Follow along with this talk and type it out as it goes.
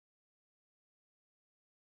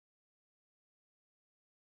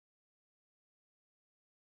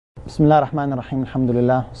بسم الله الرحمن الرحيم الحمد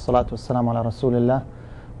لله والصلاة والسلام على رسول الله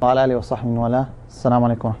وعلى آله وصحبه وله. السلام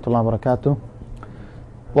عليكم ورحمة الله وبركاته.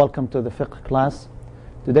 Welcome to the Fiqh class.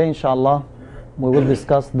 Today inshallah we will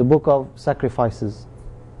discuss the book of sacrifices.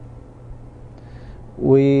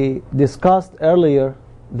 We discussed earlier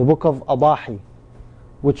the book of Adahi,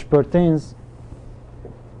 which pertains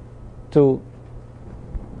to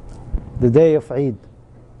the day of Eid,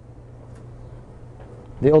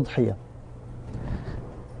 the Udhiyah.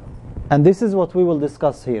 And this is what we will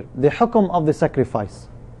discuss here, the hukum of the sacrifice.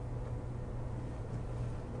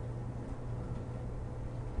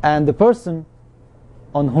 And the person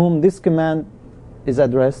on whom this command is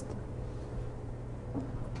addressed.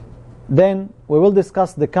 Then we will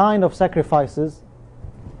discuss the kind of sacrifices,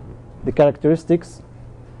 the characteristics,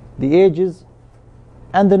 the ages,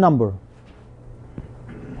 and the number.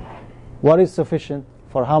 What is sufficient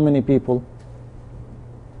for how many people?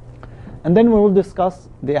 And then we will discuss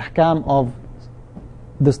the ahkam of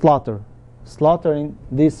the slaughtering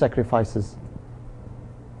these sacrifices.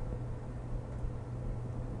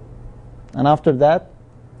 And after that,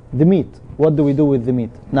 the meat. What do we do with the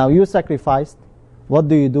meat? Now you sacrificed, what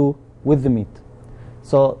do you do with the meat?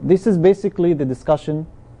 So this is basically the discussion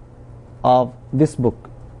of this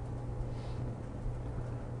book.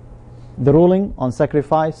 The ruling on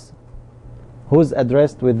sacrifice, who's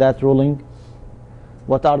addressed with that ruling,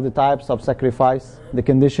 what are the types of sacrifice, the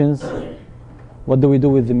conditions, what do we do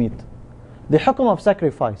with the meat? The hukum of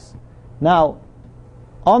sacrifice. Now,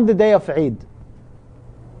 on the day of Eid,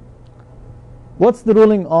 what's the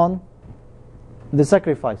ruling on the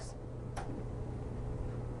sacrifice?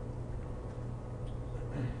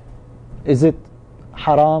 Is it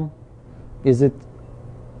haram? Is it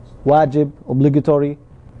wajib, obligatory?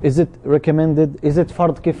 Is it recommended? Is it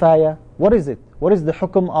fard kifaya? What is it? What is the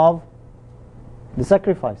hukum of the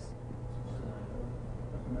sacrifice?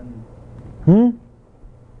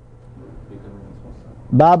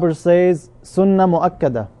 Babar says sunnah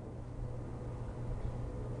muakkada,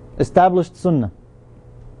 established sunnah.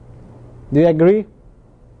 Do you agree?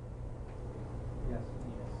 Yes.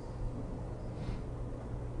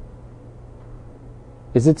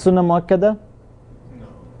 Is it sunnah muakkada? No.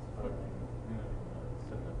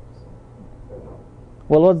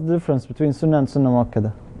 Well, what's the difference between sunnah and sunnah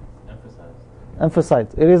muakkada?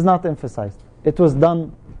 Emphasized. It is not emphasized. It was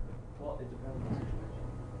done. Well, it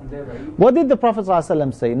depends. What did the Prophet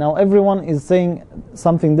ﷺ say? Now everyone is saying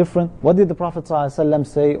something different. What did the Prophet ﷺ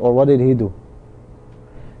say, or what did he do?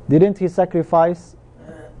 Didn't he sacrifice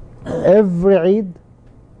every Eid?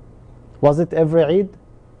 Was it every Eid?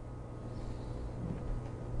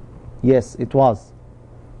 Yes, it was.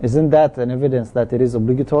 Isn't that an evidence that it is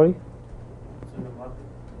obligatory?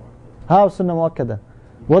 How sunnah muakkada?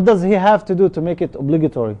 What does he have to do to make it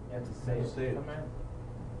obligatory? You have to say it.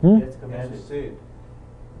 Hmm? He has to command it.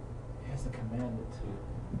 He has to command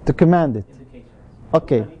it. To command it. Indications.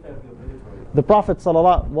 Okay. The Prophet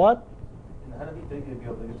ﷺ, what? In the Hanafi, they could be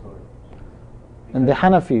obligatory. In the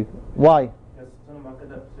Hanafi. Why? Because Sunnah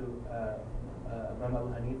Muakkada to Imam Abu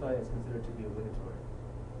Hanifa is considered to be obligatory.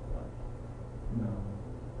 No.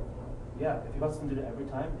 Yeah, if you must do it every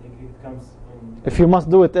time, it comes in. If you must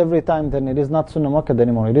do it every time, then it is not sunnah muakkad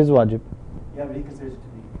anymore. It is wajib. Yeah, but he considers it to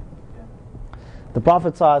be. Yeah. The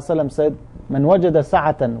Prophet ﷺ said, "Man wajada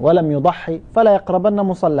sa'atan wa lam yudahhi fala yaqrabanna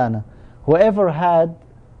musallana." Whoever had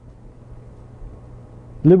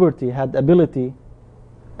liberty, had ability,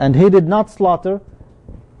 and he did not slaughter,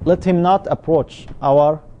 let him not approach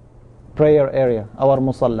our prayer area, our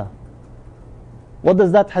musalla. What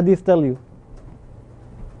does that hadith tell you?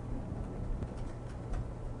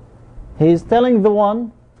 He is telling the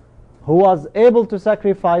one who was able to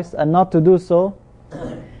sacrifice and not to do so,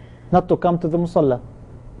 not to come to the musalla.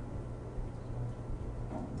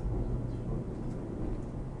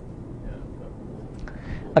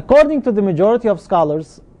 According to the majority of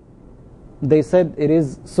scholars, they said it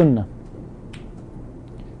is sunnah.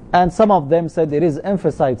 And some of them said it is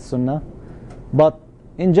emphasized sunnah. But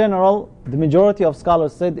in general, the majority of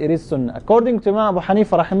scholars said it is sunnah. According to Imam Abu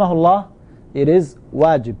Hanifa rahimahullah, it is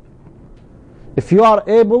wajib. If you are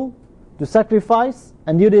able to sacrifice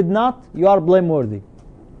and you did not, you are blameworthy.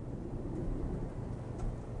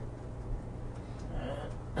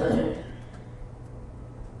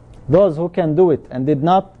 Those who can do it and did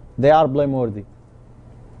not, they are blameworthy.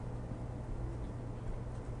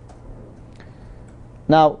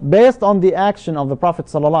 Now, based on the action of the Prophet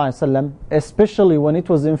ﷺ, especially when it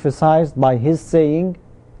was emphasized by his saying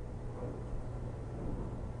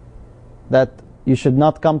that you should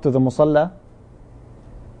not come to the musalla,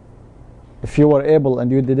 if you were able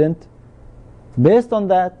and you didn't, based on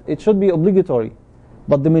that, it should be obligatory.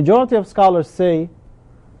 But the majority of scholars say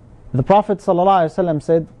the Prophet ﷺ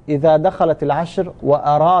said, إِذَا دَخَلَتِ الْعَشْرِ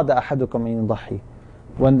وَأَرَادَ أَحَدُكُمْ أَنْ يُضَحِّي.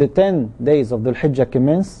 When the 10 days of the Hijjah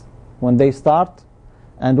commence, when they start,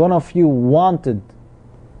 and one of you wanted,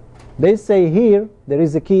 they say here, there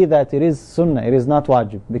is a key that it is sunnah, it is not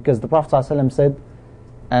wajib, because the Prophet ﷺ said,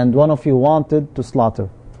 and one of you wanted to slaughter.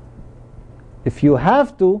 If you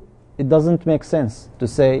have to, it doesn't make sense to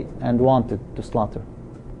say, and wanted to slaughter.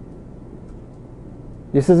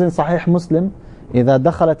 This is in Sahih Muslim. إذا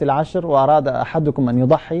دخلت العشر وأراد أحدكم أن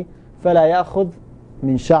يضحي فلا يأخذ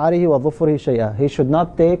من شعره وظفره شيئا. He should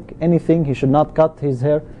not take anything, he should not cut his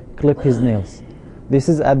hair, clip his nails. This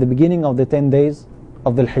is at the beginning of the 10 days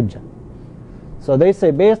of the Hijjah. So they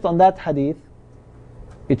say based on that hadith,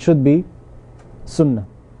 it should be sunnah.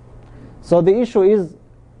 So the issue is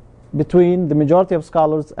between the majority of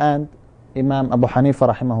scholars and Imam Abu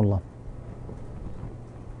Hanifa rahimahullah.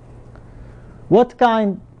 What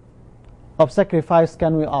kind of sacrifice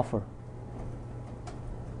can we offer?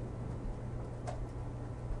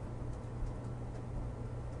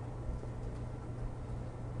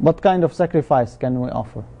 What kind of sacrifice can we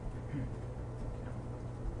offer?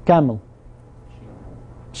 Camel,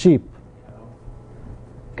 sheep,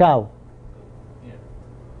 cow, Yeah.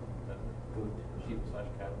 Sheep slash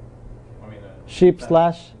cattle. I mean, sheep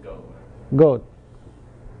slash goat. goat,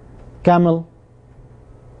 camel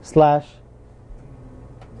slash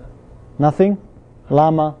nothing,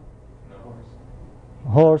 llama, No horse.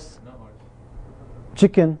 horse, No horse.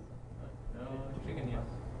 chicken. No chicken, yes.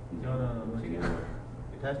 No. Chicken.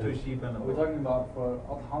 It has to be sheep and a We're goat. talking about for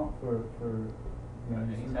adha, for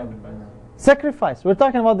Any sacrifice. Sacrifice. We're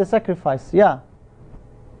talking about the sacrifice. Yeah.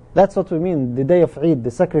 That's what we mean. The day of Eid,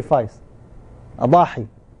 the sacrifice. Adahi.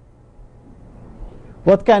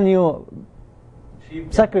 What can you Sheep,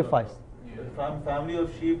 camel, sacrifice? or cow. From family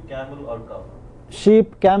of sheep, camel or cow.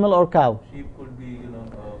 Sheep, camel or cow? Sheep could be,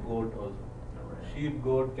 goat also. Sheep,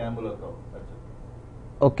 goat, camel or cow. That's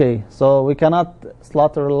it. Okay, so we cannot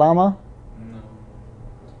slaughter a llama. No.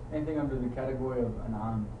 anything under the category of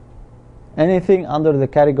an'am. Anything under the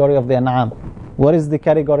category of the an'am. What is the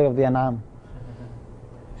category of the an'am?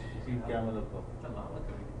 Sheep, camel or cow. A llama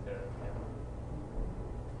could be considered a camel.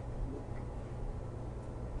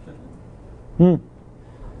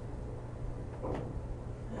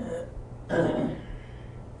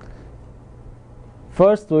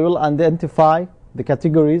 First, we will identify the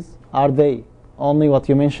categories. Are they only what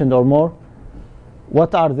you mentioned or more?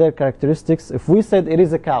 What are their characteristics? If we said it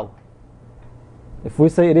is a cow, if we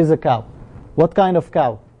say it is a cow, what kind of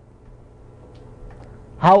cow?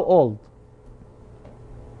 How old?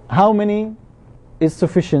 How many is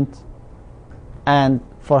sufficient? And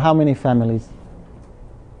for how many families?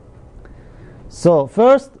 So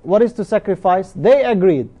first, what is to sacrifice? They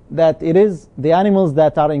agreed that it is the animals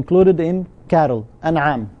that are included in cattle,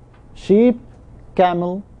 an'am, sheep,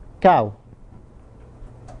 camel, cow.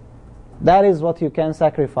 That is what you can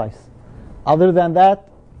sacrifice. Other than that,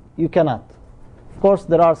 you cannot. Of course,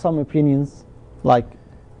 there are some opinions, like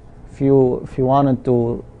if you wanted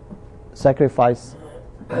to sacrifice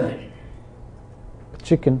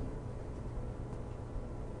chicken.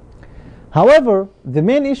 However, the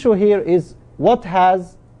main issue here is what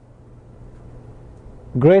has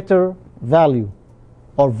greater value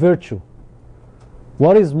or virtue.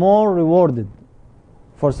 What is more rewarded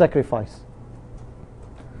for sacrifice?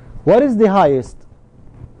 What is the highest?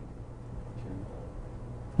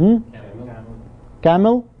 Camel.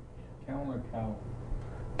 Camel? Camel or cow?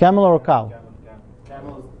 Camel or cow?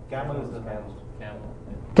 Camel is the highest. Camel.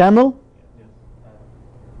 Camel? Yes.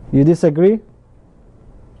 You disagree?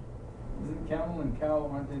 Isn't camel and cow,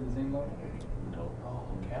 aren't they the same level? No. Oh,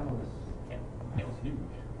 camel is camel's huge.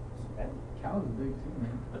 Cow's big too,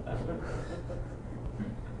 man.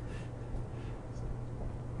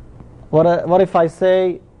 What if I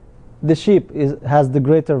say the sheep has the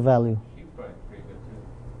greater value? Sheep's probably pretty good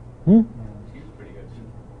too. Sheep's pretty good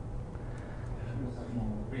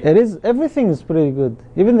too. It is. Everything is pretty good.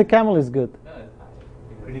 Even the camel is good. No, it's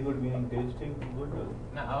Pretty good meaning tasting good.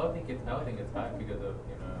 No, I don't think it's high because of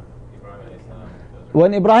Ibrahim alayhi salam.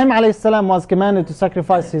 When Ibrahim alayhi salam was commanded to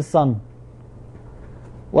sacrifice his son,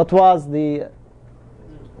 what was the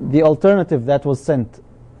alternative that was sent?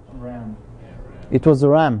 Ram. It was a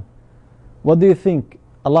ram. What do you think?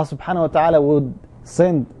 Allah subhanahu wa ta'ala would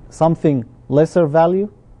send something lesser value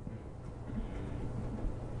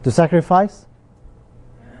to sacrifice?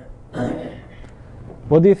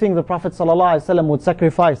 What do you think the Prophet sallallahu alaihi wasallam would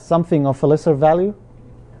sacrifice something of a lesser value?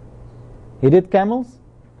 He did camels?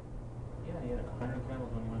 Yeah, he had 100 camels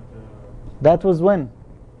when he went to. That was when?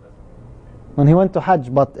 when he went to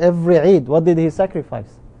Hajj. But every Eid, what did he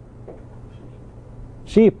sacrifice?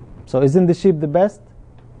 Sheep. So isn't the sheep the best?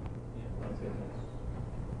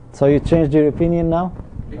 So you changed your opinion now?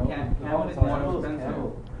 Camel is more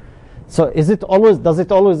expensive. So is it always, does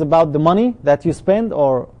it always about the money that you spend,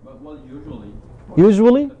 or Well, usually.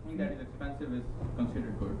 usually? The thing that is expensive is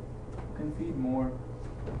considered good. You can feed more.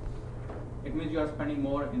 It means you are spending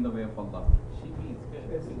more in the way of Allah. Sheep meat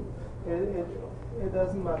is good. It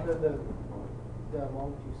doesn't matter the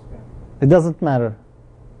amount you spend. It doesn't matter.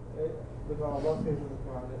 Because Allah says in the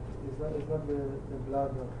Quran, it's not the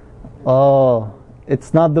blood of... Oh,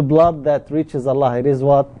 it's not the blood that reaches Allah. It is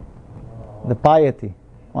what? The piety.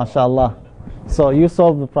 MashaAllah. So you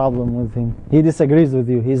solve the problem with him. He disagrees with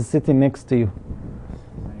you. He's sitting next to you.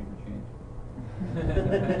 I need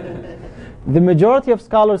to change. The majority of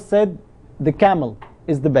scholars said the camel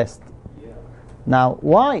is the best. Now,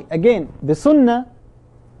 why? Again, the Sunnah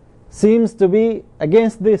seems to be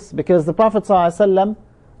against this, because the Prophet ﷺ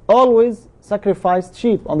always sacrificed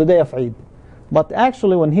sheep on the day of Eid. But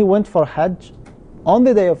actually, when he went for Hajj, on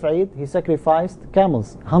the day of Eid, he sacrificed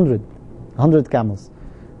camels, 100 camels.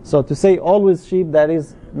 So to say always sheep, that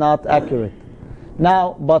is not accurate.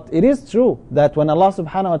 Now, but it is true that when Allah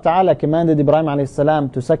subhanahu wa ta'ala commanded Ibrahim alayhi salam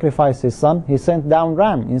to sacrifice his son, he sent down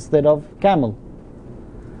ram instead of camel.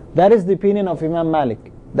 That is the opinion of Imam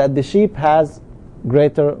Malik, that the sheep has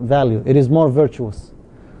greater value. It is more virtuous.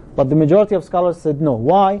 But the majority of scholars said no.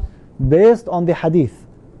 Why? Based on the hadith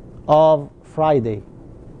of Friday.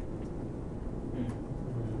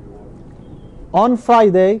 On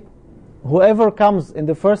Friday, whoever comes in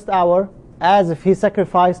the first hour, as if he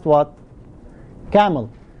sacrificed what? Camel.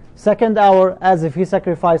 Second hour, as if he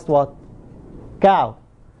sacrificed what? Cow.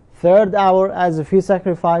 Third hour, as if he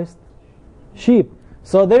sacrificed sheep.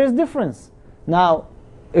 So there is difference. Now,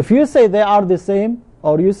 if you say they are the same,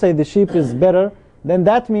 or you say the sheep is better, then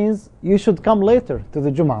that means you should come later to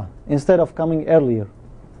the Jum'ah instead of coming earlier.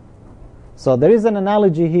 So there is an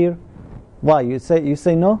analogy here. Why? You say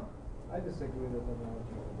no? I disagree with that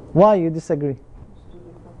analogy. Why you disagree?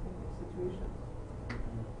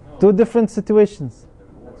 It's Two different situations.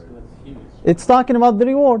 That's huge. It's talking about the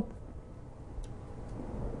reward.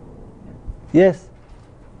 Yes.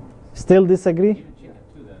 Still disagree? Even chicken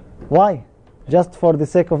too then. Why? Just for the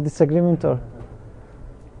sake of disagreement, or?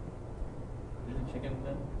 Isn't chicken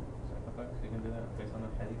then? Sacrifice, you can do that based on the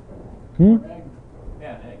hadith. Hmm? Egg.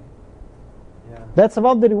 Yeah, an egg. Yeah. That's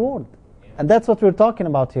about the reward. And that's what we're talking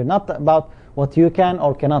about here, not about what you can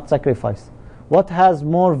or cannot sacrifice. What has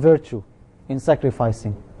more virtue in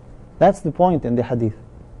sacrificing? That's the point in the hadith.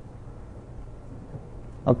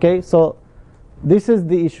 Okay, so this is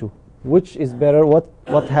the issue. Which is better? What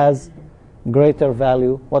has greater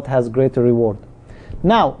value? What has greater reward?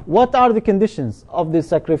 Now, what are the conditions of the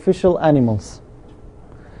sacrificial animals?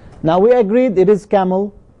 Now, we agreed it is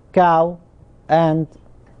camel, cow, and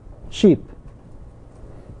sheep.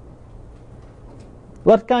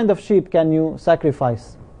 What kind of sheep can you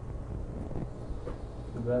sacrifice?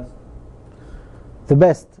 The best. The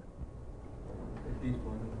best. At least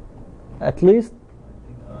one. At least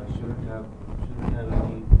I think shouldn't have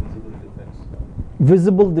any visible defects.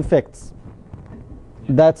 visible defects.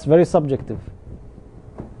 That's very subjective.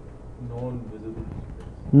 Non-visible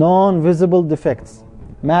defects. Non-visible defects.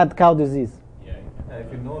 Mad cow disease. Yeah.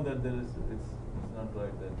 If you know that there is, it's not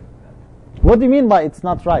right, then What do you mean by it's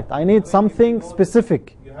not right? I need something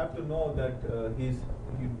specific. you have to know that he's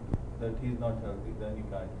not healthy. Then you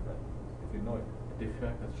can't. Right? If you know it.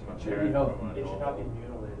 Defect is much Should higher be healthy. than It should not be normal.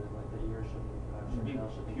 mutilated. Like the ear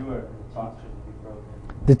should be pure. Teeth shouldn't be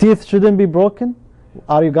broken. The teeth shouldn't be broken.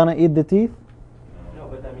 Are you gonna eat the teeth? No,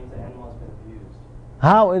 but that means the animal has been abused.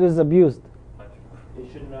 How it is abused? It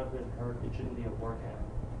shouldn't have been hurt. It shouldn't be a work animal.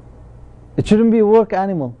 It shouldn't be a work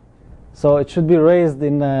animal. So it should be raised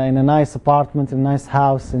in a nice apartment, in a nice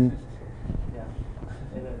house. And Yeah.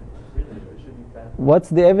 And really, it should be fed. what's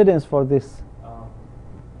the evidence for this?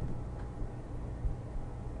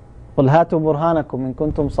 قل هاتوا برهانكم إن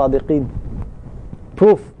كنتم صادقين.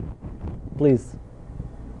 Proof, please.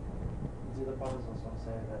 See, the Prophet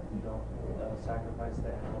saying that you don't sacrifice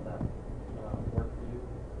the animal that worked for you,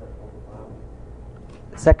 that overpowered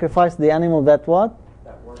you, Sacrifice the animal that what?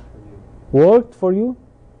 that worked for you. Worked for you?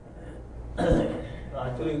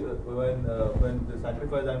 Actually, when the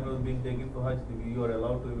sacrifice animal is being taken for Hajj, you are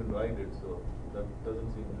allowed to even ride it. So that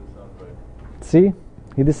doesn't seem to sound right. See,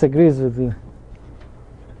 he disagrees with you.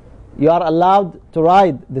 You are allowed to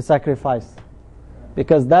ride the sacrifice,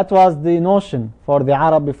 because that was the notion for the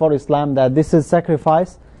Arab before Islam, that this is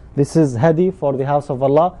sacrifice, this is hadi for the house of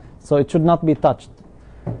Allah, so it should not be touched.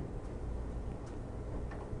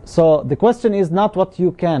 So the question is not what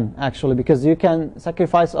you can actually, because you can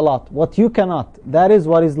sacrifice a lot. What you cannot, that is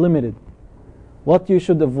what is limited. What you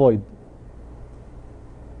should avoid.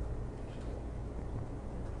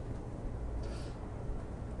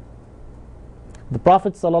 The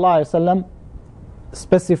Prophet ﷺ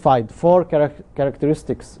specified 4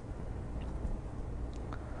 characteristics.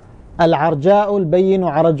 Al-arja'u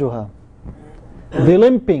al-bayyinu arajuha. The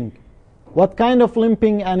limping. What kind of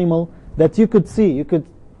limping animal? That you could see, you could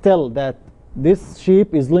tell that this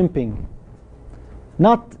sheep is limping.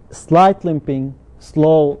 Not slight limping,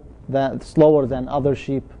 slower than other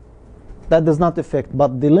sheep. That does not affect,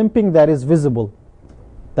 but the limping that is visible,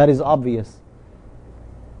 that is obvious.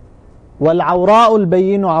 وَالْعَوْرَاءُ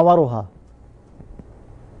الْبَيِّنُ عَوَرُهَا.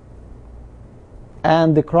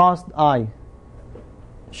 And the crossed eye,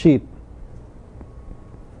 sheep.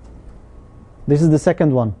 This is the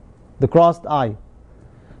second one, the crossed eye.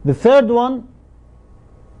 The third one,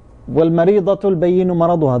 وَالْمَرِيضَةُ الْبَيِّنُ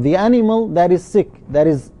مَرَضُهَا. The animal that is sick,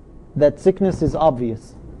 that sickness is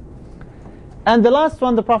obvious. And the last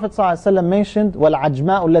one the Prophet ﷺ mentioned,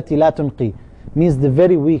 وَالْعَجْمَاءُ الَّتِي لَا تُنْقِي, means the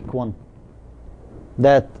very weak one,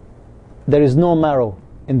 that there is no marrow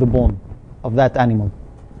in the bone of that animal.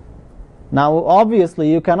 Now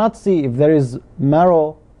obviously you cannot see if there is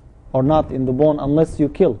marrow or not in the bone unless you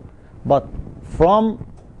kill. But from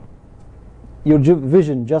your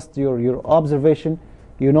vision, just your observation,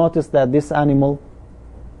 you notice that this animal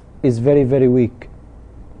is very, very weak.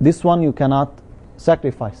 This one you cannot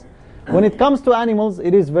sacrifice. When it comes to animals,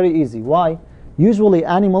 it is very easy. Why? Usually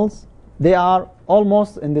animals, they are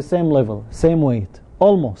almost in the same level, same weight,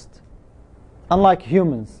 almost. Unlike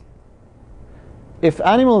humans. If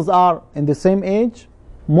animals are in the same age,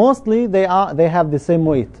 mostly they have the same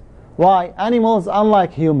weight. Why? Animals,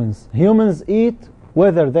 unlike humans. Humans eat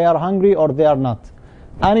whether they are hungry or they are not.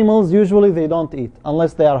 Animals, usually they don't eat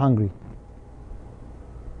unless they are hungry.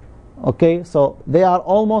 Okay, so they are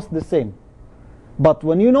almost the same. But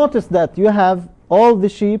when you notice that you have all the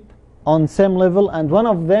sheep on same level and one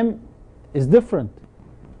of them is different,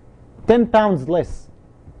 10 pounds less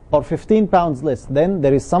or 15 pounds less, then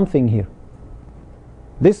there is something here.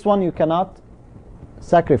 This one you cannot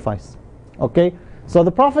sacrifice. Okay, so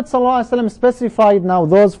the Prophet ﷺ specified now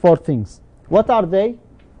those 4 things. What are they?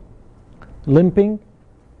 Limping,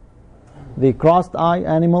 the crossed eye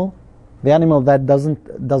animal, the animal that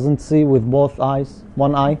doesn't see with both eyes,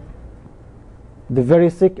 one eye, the very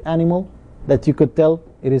sick animal that you could tell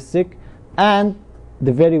it is sick, and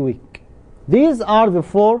the very weak. These are the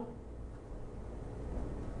 4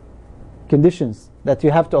 conditions that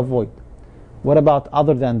you have to avoid. What about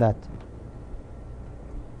other than that?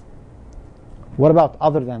 What about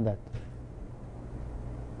other than that?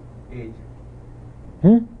 Age. Hmm?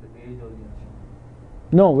 The age or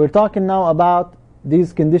the No, we're talking now about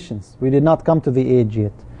these conditions. We did not come to the age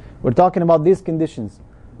yet. We're talking about these conditions.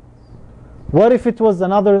 What if it was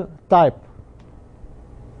another type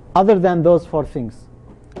other than those 4 things?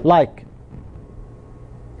 Like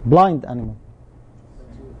blind animal.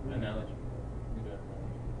 Analogy.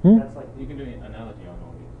 That's like You can do an analogy on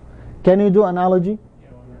all these. Can you do analogy? Yeah,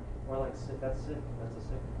 or like sick. That's sick. That's a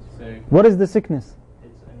sickness. Sick. What is the sickness?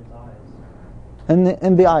 It's in his eyes.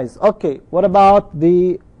 In the eyes. Okay, what about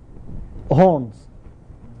the horns?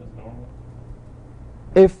 That's normal.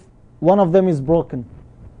 If one of them is broken,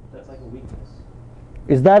 That's like a weakness.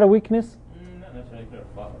 is that a weakness? Not necessarily for a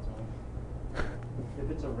fault. If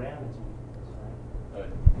it's a ram, it's a weakness,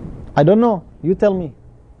 right? I don't know. You tell me.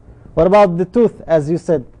 What about the tooth, as you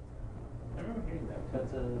said? I remember hearing that.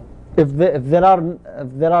 That's a If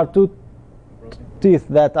there are 2 Broken. teeth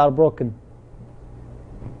that are broken,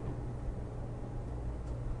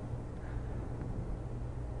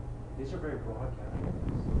 these are very broad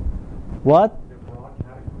categories. what? They're broad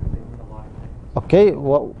categories. They mean a lot of things. Okay,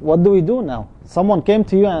 what do we do now? Someone came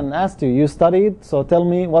to you and asked you, you studied, so tell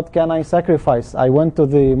me what can I sacrifice? I went to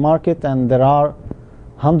the market and there are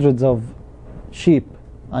hundreds of sheep.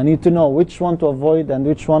 I need to know which one to avoid and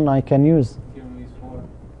which one I can use. Give him these 4.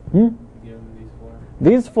 Hmm? Give him these 4.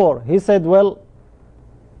 These 4. He said, well,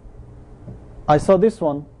 I saw this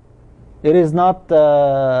one. It is not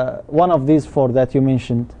one of these 4 that you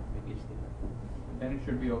mentioned. Then it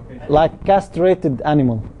should be okay. Like castrated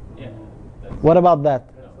animal. Yeah. That's, What about that?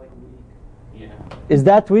 That's like weak. Yeah. Is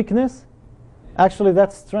that weakness? Actually,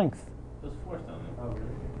 that's strength. Those 4 on them. Oh,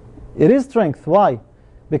 really? It is strength. Why?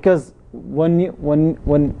 Because when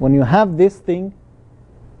you have this thing,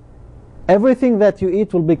 everything that you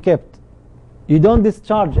eat will be kept. You don't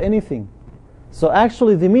discharge anything. So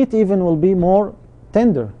actually the meat even will be more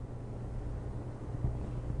tender.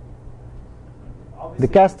 The Obviously,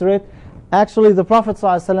 castrate, Actually, the Prophet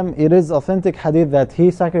ﷺ, it is authentic hadith that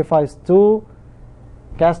he sacrificed 2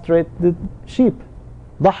 castrated sheep.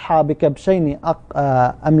 ضحى بكبشين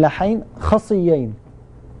أملحين خصيين.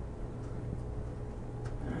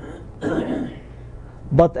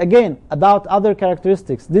 But again, about other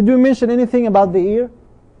characteristics. Did we mention anything about the ear?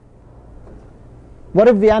 What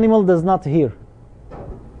if the animal does not hear?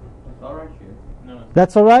 It's alright here. No.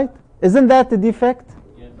 That's alright? Isn't that the defect?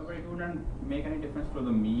 Yes. No, but it wouldn't make any difference to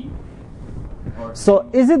the meat. Or So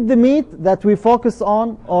is it the meat that we focus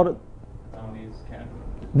on, or On these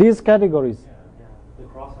categories. these categories? Yeah, the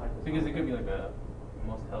cross-eyed. Because it could be like the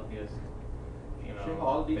most healthiest, Sheikh,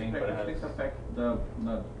 all these thing, characteristics perhaps. affect the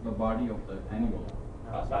body of the animal.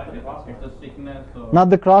 It's the sickness or Not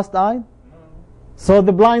the crossed-eyed? No, So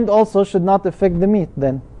the blind also should not affect the meat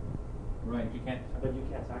then. right. you can't. But you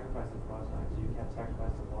can't sacrifice the cross-eyed, so you can't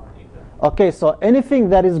sacrifice the blind. Exactly. Okay, so anything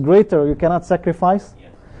that is greater you cannot sacrifice?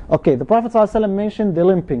 Yes. Okay, the Prophet ﷺ mentioned the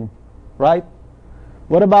limping, right?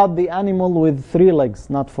 What about the animal with 3 legs,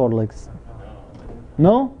 not 4 legs?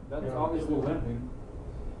 No? That's obviously limping.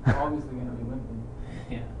 Obviously going to be limping.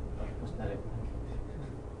 Yeah. Prosthetic.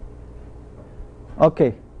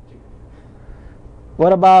 Okay.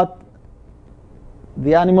 What about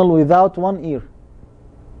the animal without 1 ear?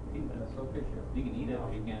 That's okay, Sheikh. You can eat it,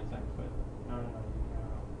 but you can't sacrifice it. No, you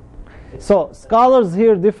can't. So scholars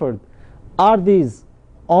here differed. Are these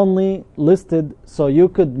only listed so you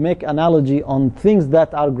could make analogy on things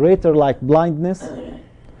that are greater like blindness,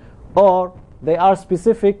 or they are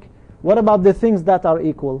specific? What about the things that are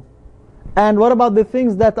equal? And what about the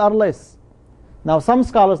things that are less? Now some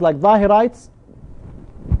scholars like Zahirites,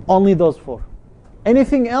 only those 4.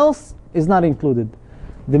 Anything else is not included.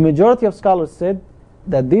 The majority of scholars said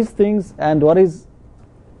that these things and what is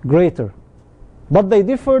greater. But they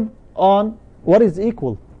differed on what is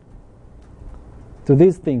equal to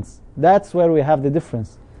these things. That's where we have the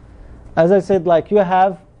difference. As I said, like you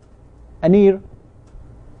have an ear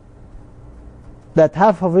that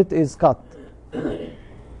half of it is cut. Do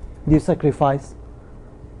you sacrifice?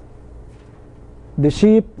 The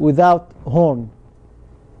sheep without horn,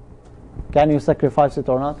 can you sacrifice it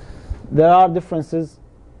or not? There are differences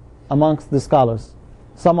amongst the scholars.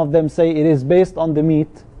 Some of them say it is based on the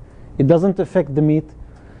meat. It doesn't affect the meat.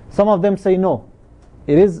 Some of them say no.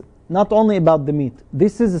 It is not only about the meat.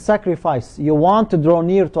 This is a sacrifice. You want to draw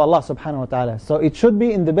near to Allah subhanahu wa ta'ala. So it should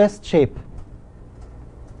be in the best shape.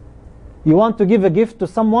 You want to give a gift to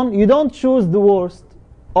someone, you don't choose the worst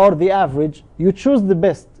or the average. You choose the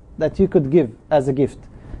best that you could give as a gift.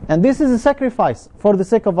 And this is a sacrifice for the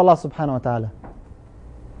sake of Allah subhanahu wa ta'ala.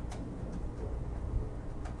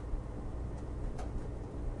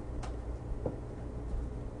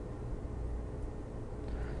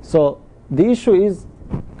 So the issue is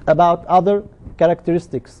about other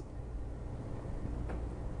characteristics.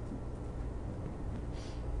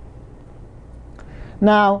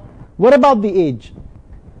 Now, what about the age?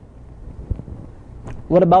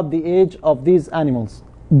 What about the age of these animals?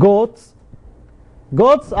 Goats.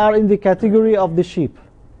 Goats are in the category of the sheep.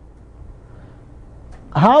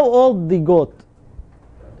 How old the goat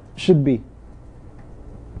should be?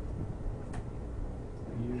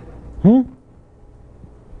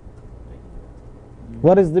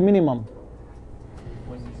 What is the minimum?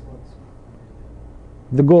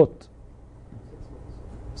 The goat.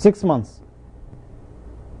 6 months.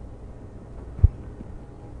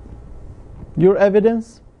 Your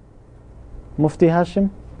evidence? Mufti Hashim?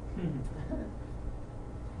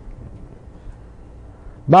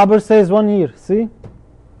 Babar says 1 year. See?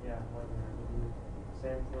 Yeah, 1 year.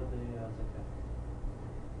 Same for the zakat.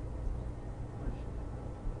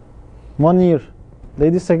 1 year. They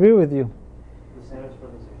disagree with you. The same as for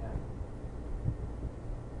the zakat.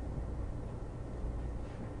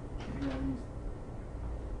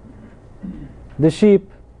 The sheep,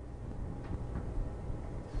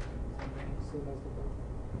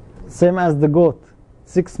 same as the goat.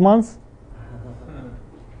 6 months?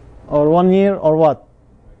 Or 1 year, or what?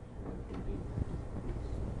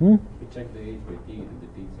 We check the age by teeth. If the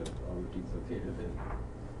teeth are all the teeth okay, then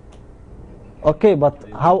Okay, but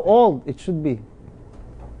how old it should be?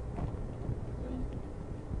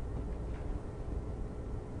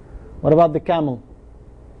 What about the camel?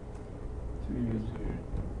 2 years.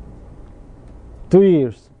 2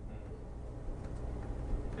 years.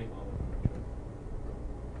 Take all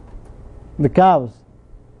The cows?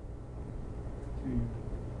 2 years.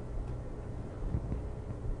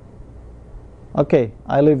 Okay,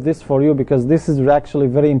 I leave this for you because this is actually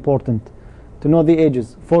very important to know the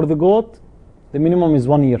ages. For the goat, the minimum is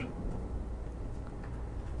 1 year.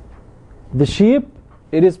 The sheep,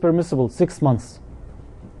 it is permissible 6 months.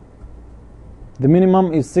 The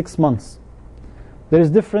minimum is 6 months. There is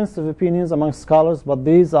difference of opinions among scholars, but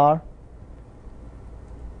these are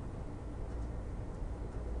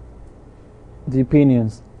the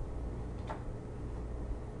opinions.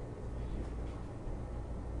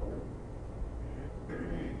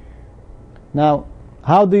 Now,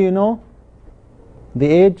 how do you know the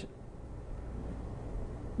age?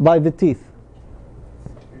 By the teeth.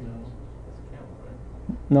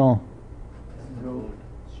 No.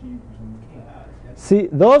 See,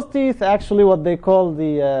 those teeth actually what they call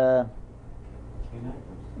the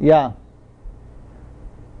yeah.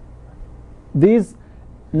 These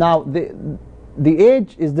now the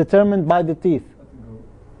age is determined by the teeth.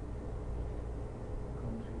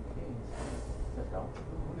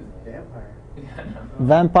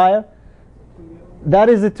 Vampire. That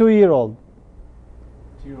is a 2-year-old.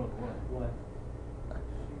 2-year-old what?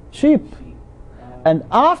 Sheep. And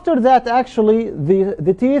after that, actually,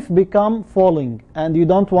 the teeth become falling, and you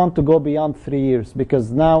don't want to go beyond 3 years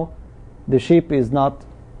because now the sheep is not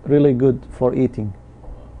really good for eating.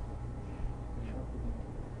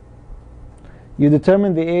 You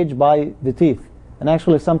determine the age by the teeth, and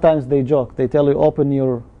actually sometimes they joke. They tell you open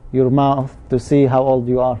your mouth to see how old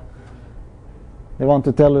you are. They want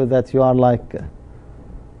to tell you that you are like.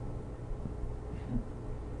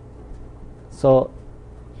 So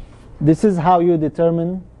this is how you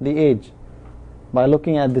determine the age, by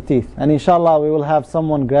looking at the teeth. And inshallah we will have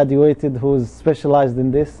someone graduated who is specialized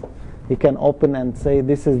in this. He can open and say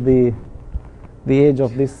this is the age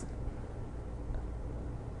of this.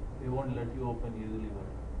 They won't let you open easily.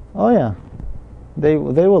 Oh yeah, they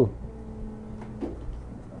will. Can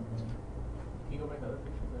you go back to the other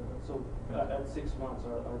picture? So at 6 months,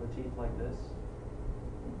 are the teeth like this?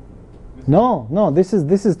 No, this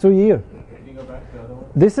is 2 years. Can you go back to the other one?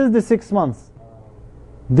 This is the 6 months.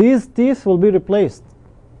 These teeth will be replaced.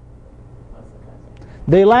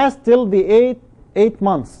 They last till the 8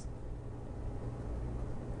 months.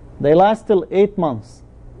 They last till 8 months.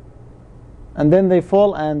 And then they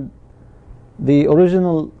fall and the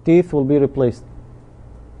original teeth will be replaced.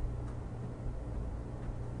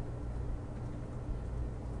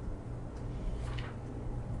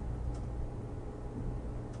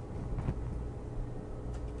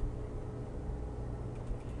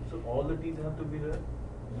 So all the teeth have to be there? Is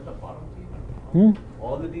it the bottom teeth?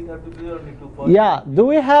 All the teeth have to be there, or need to first? Yeah. Do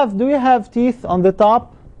we have teeth on the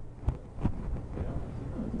top?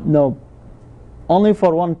 No. Only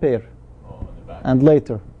for one pair. Oh, on the back. And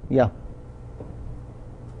later. Yeah.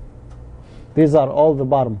 These are all the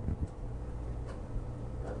bottom.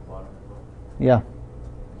 That's bottom as well. Yeah.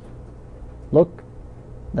 Look,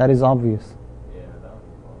 that is obvious. Yeah, that was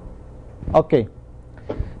bottom. Okay.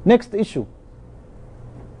 Next issue.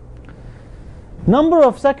 Number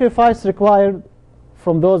of sacrifice required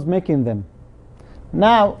from those making them.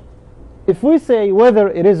 Now, if we say whether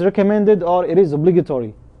it is recommended or it is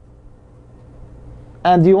obligatory,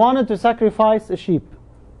 and you wanted to sacrifice a sheep,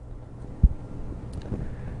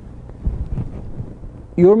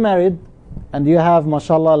 you're married and you have,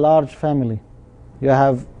 mashallah, a large family. You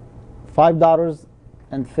have 5 daughters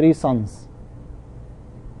and 3 sons.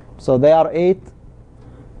 So they are 8,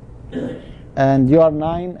 and you are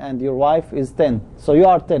 9, and your wife is 10. So you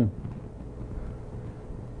are 10.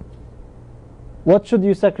 What should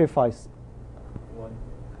you sacrifice? One.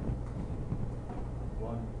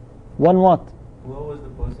 One what? Whoever was the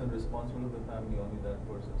person responsible for the family, only that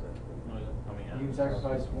person sacrificed. No, that's coming out. You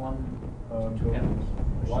sacrifice one Camels.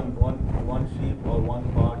 One sheep or one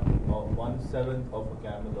part or 1/7 of a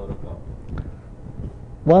camel or a cow.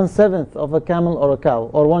 1/7 of a camel or a cow,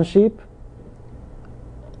 or one sheep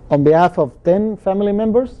on behalf of 10 family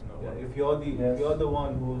members? Yeah, if you're the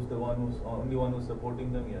one who's only one who's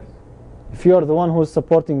supporting them, yes. If you're the one who's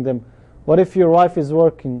supporting them, what if your wife is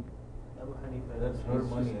working? That's her It's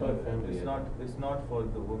money. just per family, It's yeah. not for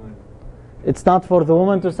the woman. It's not for the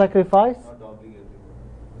woman to sacrifice? Not obligated.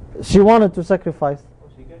 She wanted to sacrifice. Oh,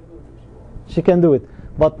 she can do it if she wants. She can do it.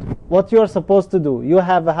 But what you're supposed to do, you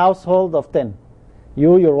have a household of 10.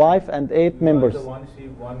 You, your wife, and 8 members. Either one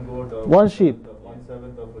sheep, one goat, or One sheep.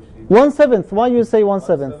 1/7 of a sheep. 1/7. Why you say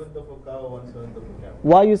 1/7? 1/7 of a cow, 1/7 of a camel.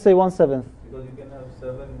 Why you say 1/7? Because you can have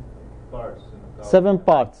 7 parts in a cow. 7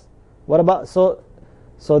 parts. What about,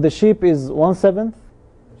 so the sheep is 1/7?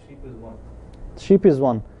 The sheep is one. Sheep is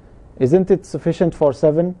 1. Isn't it sufficient for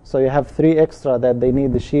 7? So you have 3 extra that they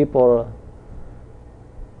need the sheep, or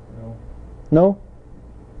No. no?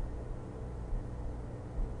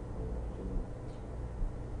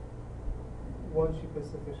 One sheep is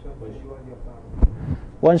sufficient for you and your family.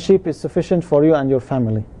 1 sheep is sufficient for you and your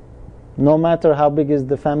family, no matter how big is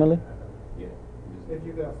the family. Yeah. If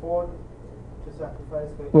you can afford To sacrifice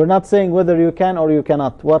the We're not saying whether you can or you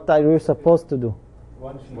cannot. What are you supposed to do?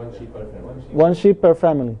 One sheep. One sheep per family. One sheep per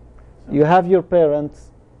family. You have your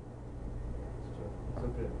parents, It's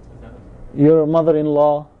okay. your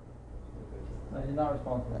mother-in-law. No, you're not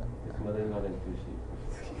responsible. His mother-in-law and 2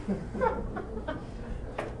 sheep.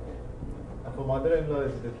 For mother-in-law,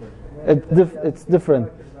 it's different. It's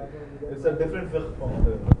different. It's a different fiqh for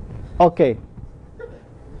mother-in-law. Okay.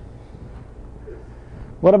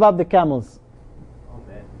 What about the camels? Oh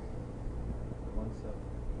man.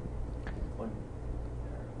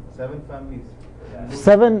 7 families.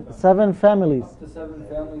 Seven families. Up to 7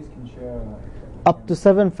 families can share. Up to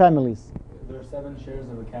 7 families. There are 7 shares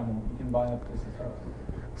of a camel. You can buy up to 6.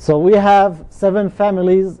 So we have 7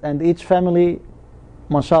 families, and each family,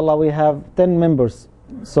 mashallah, we have 10 members.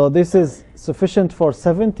 So this is sufficient for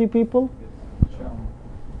 70 people,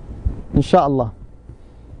 inshallah.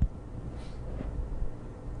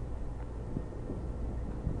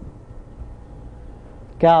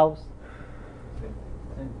 Cows,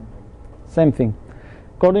 same thing.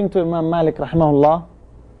 According to Imam Malik rahimahullah,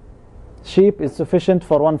 sheep is sufficient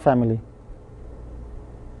for 1 family.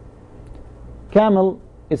 Camel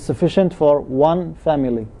is sufficient for 1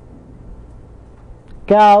 family.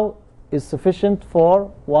 Cow is sufficient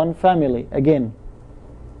for 1 family again.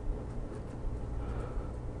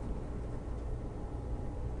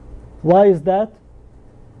 Why is that?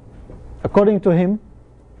 According to him,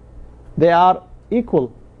 they are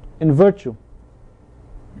equal in virtue.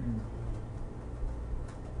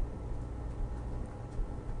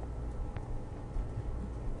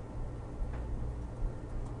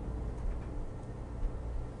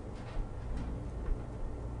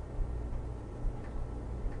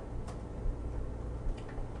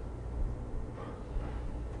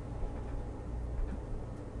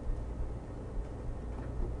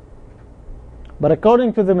 But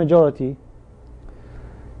according to the majority,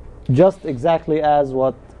 just exactly as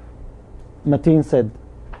what Mateen said,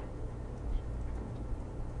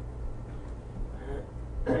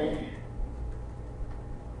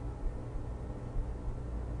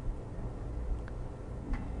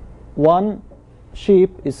 one sheep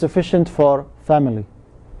is sufficient for family,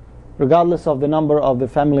 regardless of the number of the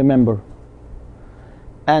family member.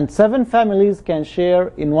 And 7 families can share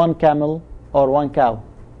in 1 camel or 1 cow.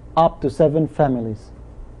 Up to 7 families.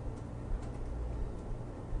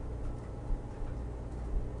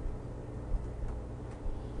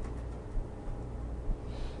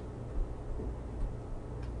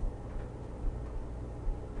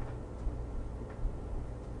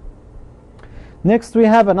 Next, we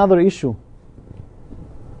have another issue.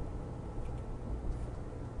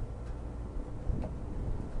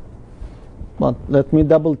 But let me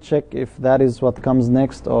double check if that is what comes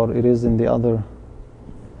next or it is in the other.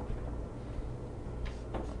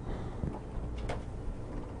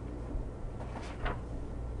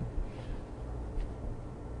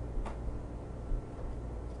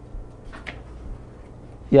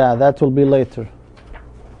 Yeah, that will be later.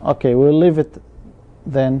 Okay, we'll leave it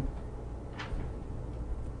then.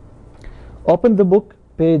 Open the book,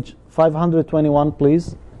 page 521,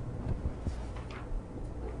 please.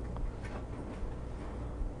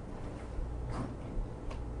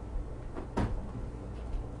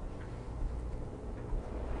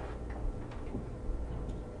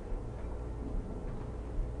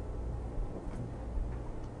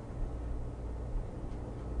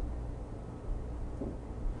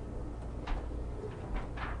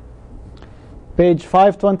 Page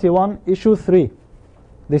 521, issue 3.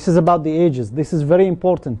 This is about the ages. This is very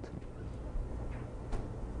important,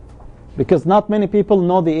 because not many people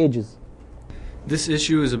know the ages. This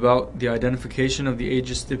issue is about the identification of the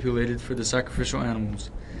ages stipulated for the sacrificial animals.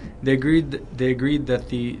 They agreed that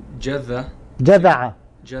the jadha,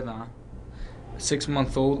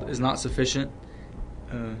 6-month-old, is not sufficient,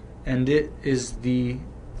 and it is the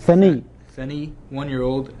Thani,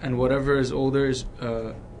 1-year-old, and whatever is older is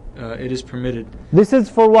it is permitted. This is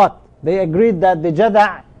for what? They agreed that the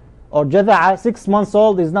jada' or jada'a, 6 months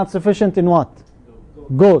old, is not sufficient in what?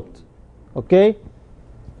 Goat. Okay?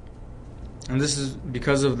 And this is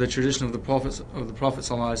because of the tradition of the Prophet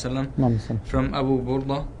ﷺ from Abu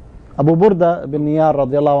Burda, Abu Burda bin Niyar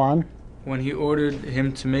radiallahu anh, when he ordered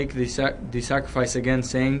him to make the sacrifice again,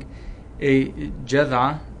 saying, a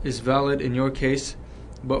jad'a is valid in your case,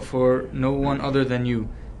 but for no one other than you.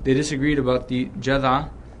 They disagreed about the jad'a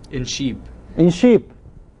in sheep. In sheep.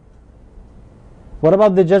 What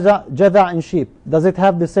about the jada' in sheep? Does it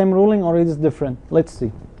have the same ruling or it is different? Let's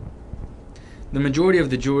see. The majority of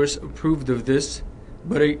the jurists approved of this,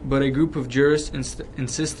 but a group of jurists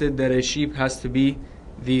insisted that a sheep has to be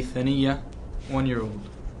the thaniya, 1-year-old.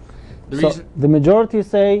 The majority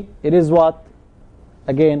say it is what?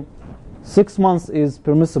 Again, 6 months is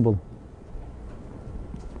permissible.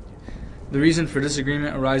 The reason for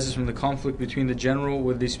disagreement arises from the conflict between the general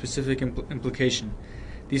with the specific implication.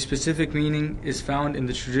 The specific meaning is found in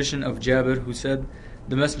the tradition of Jabir, who said,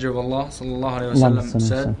 the Messenger of Allah ﷺ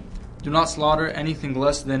said, do not slaughter anything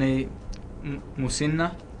less than a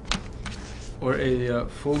musinna, or a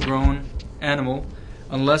full-grown animal,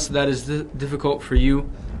 unless that is difficult for you,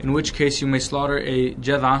 in which case you may slaughter a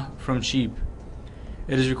jad'a from sheep.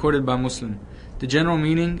 It is recorded by Muslim. The general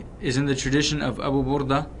meaning is in the tradition of Abu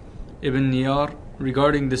Burda ibn Niyar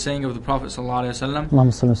regarding the saying of the Prophet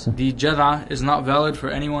ﷺ, the jad'a is not valid for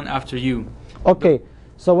anyone after you. Okay,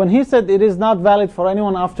 so when he said it is not valid for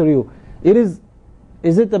anyone after you, is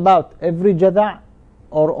it about every jad'a,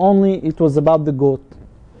 or only it was about the goat?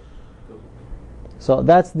 So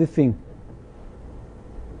that's the thing.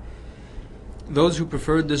 Those who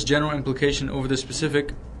preferred this general implication over the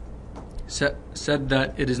specific said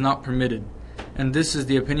that it is not permitted. And this is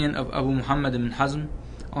the opinion of Abu Muhammad ibn Hazm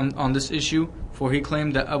on this issue, for he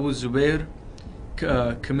claimed that Abu Zubair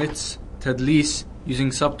commits tadlis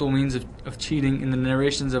using subtle means of cheating in the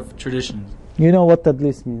narrations of traditions. You know what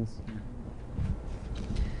tadlis means?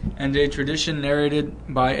 And a tradition narrated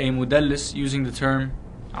by a mudallis using the term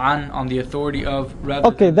an on the authority of rather.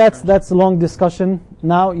 Okay, that's a long discussion.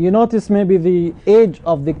 Now you notice maybe the age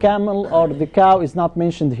of the camel or the cow is not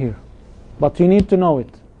mentioned here, but you need to know it.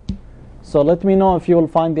 So let me know if you will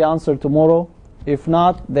find the answer tomorrow. If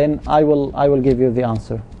not, then I will give you the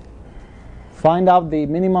answer. Find out the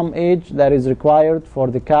minimum age that is required for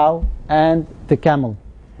the cow and the camel.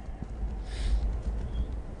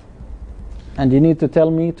 And you need to tell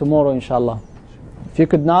me tomorrow, inshallah. If you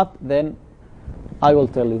could not, then I will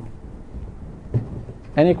tell you.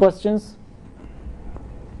 Any questions?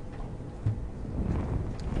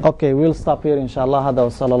 Okay, we'll stop here, inshallah. هذا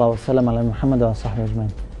وصلى الله وسلم على محمد وصحبه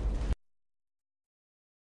أجمعين.